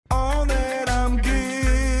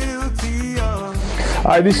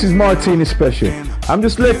Hi, this is Martini Special. I'm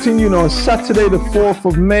just letting you know, on Saturday the 4th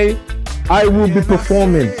of May, I will be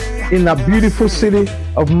performing in that beautiful city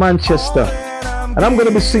of Manchester. And I'm going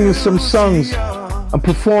to be singing some songs and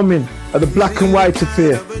performing at the Black and White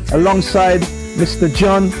Affair alongside Mr.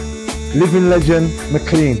 John, living legend,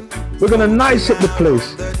 McLean. We're going to nice up the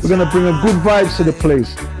place. We're going to bring a good vibes to the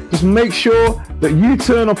place. Just make sure that you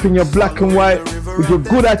turn up in your black and white with your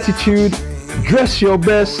good attitude, dress your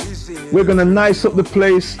best. We're going to nice up the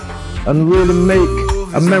place and really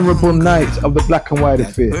make a memorable night of the Black and White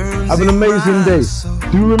Affair. Have an amazing day.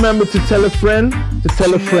 Do remember to tell a friend to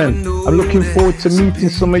tell a friend. I'm looking forward to meeting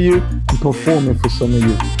some of you and performing for some of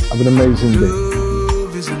you. Have an amazing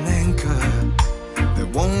day.